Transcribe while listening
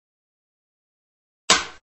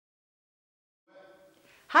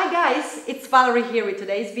Hi guys, it's Valerie here with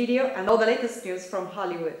today's video and all the latest news from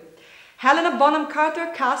Hollywood. Helena Bonham Carter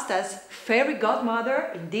cast as fairy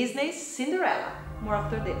godmother in Disney's Cinderella. More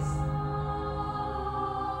after this.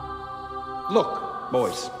 Look,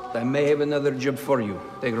 boys, I may have another job for you.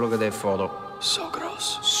 Take a look at that photo. So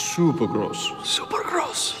gross. Super gross. Super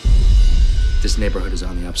gross. This neighborhood is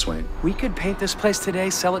on the upswing. We could paint this place today,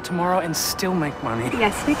 sell it tomorrow, and still make money.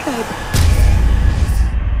 Yes, we could.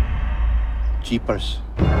 Jeepers.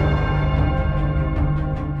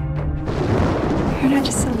 You're not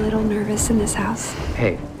just a little nervous in this house.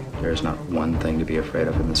 Hey, there's not one thing to be afraid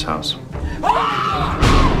of in this house.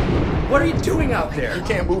 What are you doing out there? You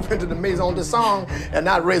can't move into the Maison de Sang and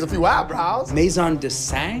not raise a few eyebrows. Maison de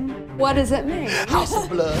Sang? What does it mean? House of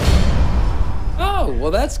Blood. Oh,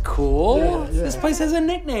 well, that's cool. This place has a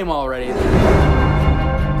nickname already.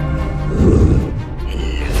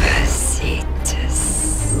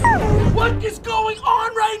 What is going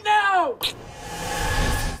on right now?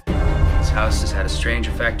 This house has had a strange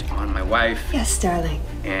effect on my wife, Yes, darling.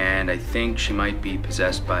 and I think she might be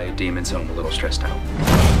possessed by a demon, so I'm a little stressed out.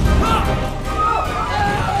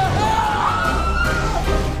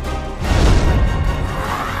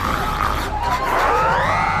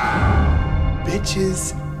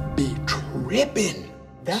 Bitches be tripping.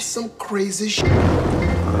 That's some crazy shit.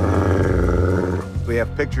 We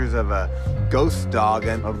have pictures of a ghost dog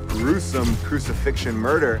and a gruesome crucifixion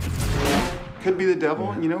murder. Could be the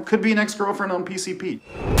devil, you know, could be an ex-girlfriend on PCP.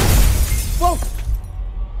 Whoa!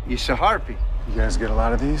 It's a harpy. You guys get a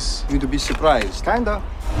lot of these? You'd be surprised. Kinda.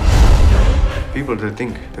 People that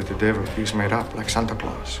think that the devil is made up like Santa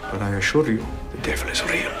Claus, but I assure you, the devil is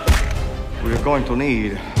real. We're going to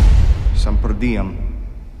need some per diem.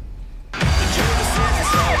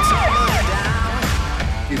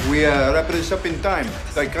 If we wrap this up in time,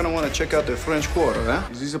 I kind of want to check out the French Quarter, huh?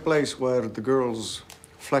 Is this a place where the girls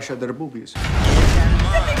flesh out their boobies?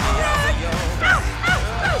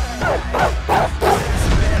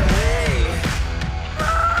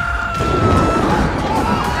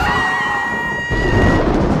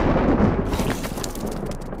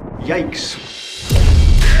 Yikes.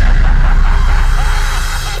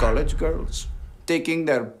 College girls taking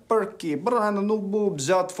their perky brand new boobs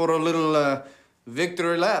out for a little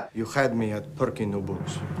victory lap. You had me at perky new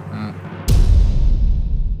boobs.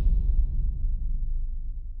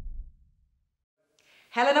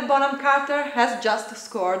 Helena Bonham Carter has just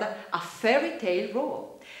scored a fairy tale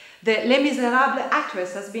role. The Les Miserables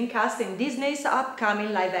actress has been cast in Disney's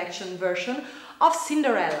upcoming live-action version of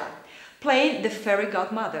Cinderella, playing the fairy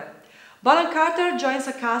godmother. Bonham Carter joins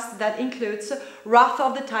a cast that includes Wrath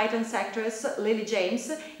of the Titans actress Lily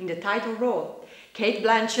James in the title role, Kate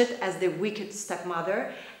Blanchett as the wicked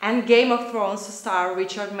stepmother, and Game of Thrones star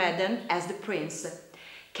Richard Madden as the prince.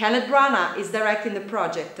 Kenneth Branagh is directing the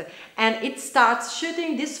project, and it starts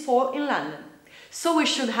shooting this fall in London. So we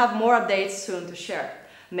should have more updates soon to share.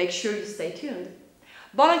 Make sure you stay tuned.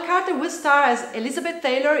 Bonham Carter will star as Elizabeth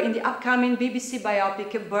Taylor in the upcoming BBC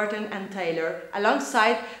biopic Burton and Taylor,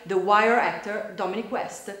 alongside The Wire actor Dominic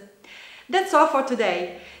West. That's all for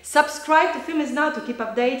today. Subscribe to Film Is Now to keep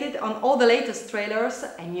updated on all the latest trailers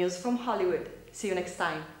and news from Hollywood. See you next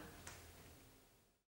time.